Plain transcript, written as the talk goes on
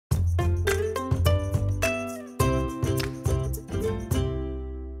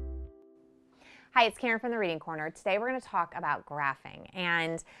Hi, it's Karen from the Reading Corner. Today we're going to talk about graphing,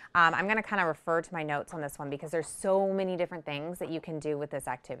 and I'm going to kind of refer to my notes on this one because there's so many different things that you can do with this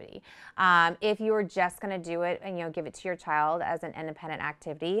activity. If you were just going to do it and give it to your child as an independent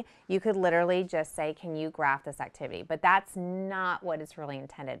activity, you could literally just say, can you graph this activity? But that's not what it's really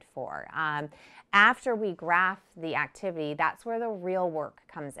intended for. After we graph the activity, that's where the real work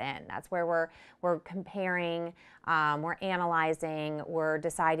comes in. That's where we're comparing, we're analyzing, we're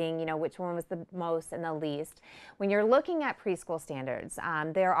deciding, which one was the most and the least. When you're looking at preschool standards,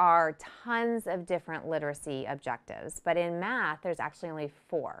 there are tons of different literacy objectives, but in math, there's actually only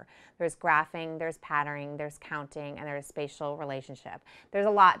 4. There's graphing, there's patterning, there's counting, and there's spatial relationship. There's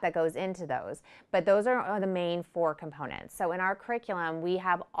a lot that goes into those, but those are the main 4 components. So in our curriculum, we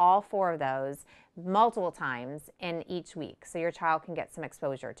have all 4 of those multiple times in each week, so your child can get some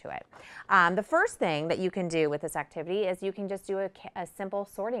exposure to it. The first thing that you can do with this activity is you can just do a simple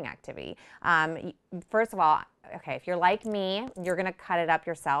sorting activity. First of all, okay, if you're like me, you're going to cut it up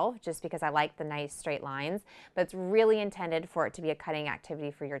yourself just because I like the nice straight lines, but it's really intended for it to be a cutting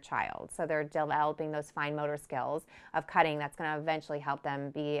activity for your child. So they're developing those fine motor skills of cutting that's going to eventually help them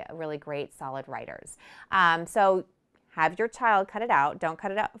be really great, solid writers. So have your child cut it out, don't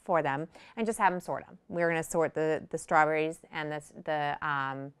cut it up for them, and just have them sort them. We're going to sort the strawberries and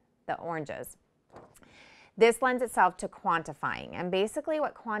the oranges. This lends itself to quantifying, and basically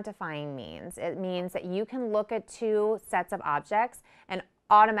what quantifying means, it means that you can look at 2 sets of objects and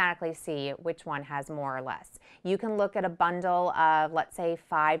automatically see which one has more or less. You can look at a bundle of, let's say,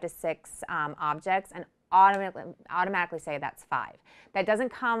 5 to 6 objects and automatically say that's 5. That doesn't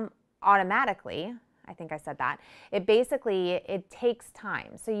come automatically. I think I said that. It takes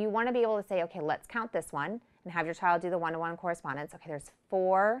time. So you want to be able to say, okay, let's count this one and have your child do the one-to-one correspondence. Okay, there's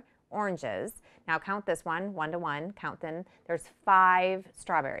 4 oranges. Now count this one, one-to-one, count them. There's 5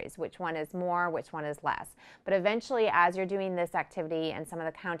 strawberries. Which one is more, which one is less? But eventually, as you're doing this activity and some of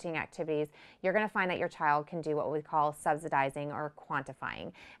the counting activities, you're going to find that your child can do what we call subsidizing or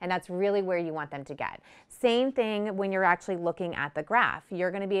quantifying. And that's really where you want them to get. Same thing when you're actually looking at the graph.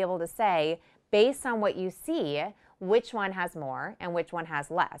 You're going to be able to say, based on what you see, which one has more and which one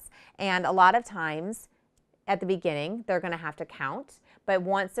has less. And a lot of times at the beginning, they're going to have to count, but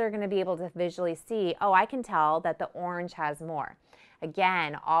once they're going to be able to visually see, oh, I can tell that the orange has more.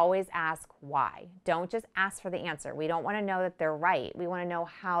 Again, always ask why. Don't just ask for the answer. We don't want to know that they're right. We want to know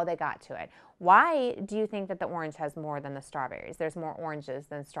how they got to it. Why do you think that the orange has more than the strawberries? There's more oranges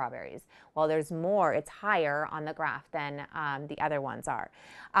than strawberries. Well, there's more. It's higher on the graph than the other ones are.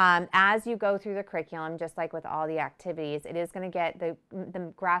 As you go through the curriculum, just like with all the activities, it is going to get,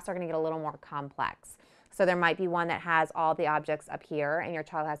 the graphs are going to get a little more complex. So there might be one that has all the objects up here and your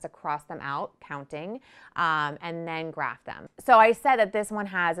child has to cross them out, counting, and then graph them. So I said that this one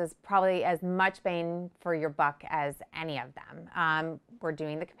has probably as much bang for your buck as any of them. We're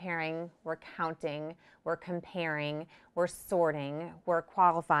doing the comparing, we're counting, we're comparing, we're sorting, we're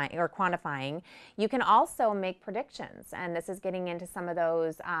qualifying or quantifying. You can also make predictions, and this is getting into some of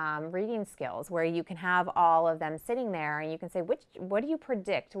those reading skills where you can have all of them sitting there and you can say, what do you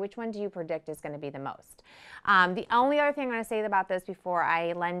predict? Which one do you predict is going to be the most? The only other thing I'm going to say about this before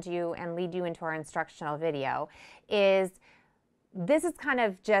I lead you into our instructional video is this is kind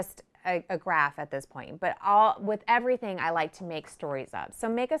of just a graph at this point, but with everything, I like to make stories up. So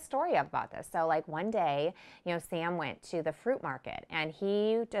make a story up about this. So like one day, Sam went to the fruit market and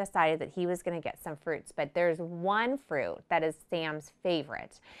he decided that he was going to get some fruits, but there's one fruit that is Sam's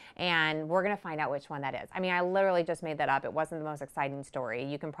favorite, and we're going to find out which one that is. I mean, I literally just made that up. It wasn't the most exciting story.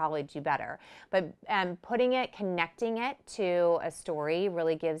 You can probably do better, but connecting it to a story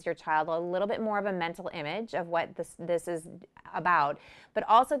really gives your child a little bit more of a mental image of what this is about, but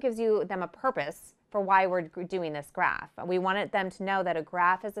also gives them a purpose for why we're doing this graph. We wanted them to know that a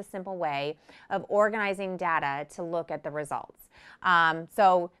graph is a simple way of organizing data to look at the results.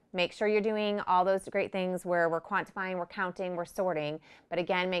 So make sure you're doing all those great things where we're quantifying, we're counting, we're sorting, but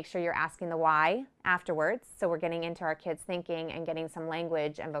again, make sure you're asking the why afterwards. So we're getting into our kids' thinking and getting some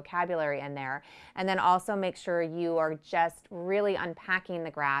language and vocabulary in there. And then also make sure you are just really unpacking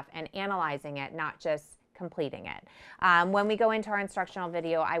the graph and analyzing it, not just completing it. When we go into our instructional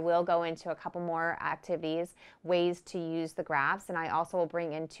video, I will go into a couple more activities, ways to use the graphs, and I also will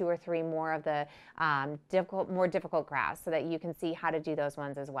bring in 2 or 3 more of the more difficult graphs so that you can see how to do those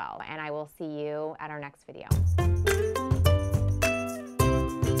ones as well. And I will see you at our next video.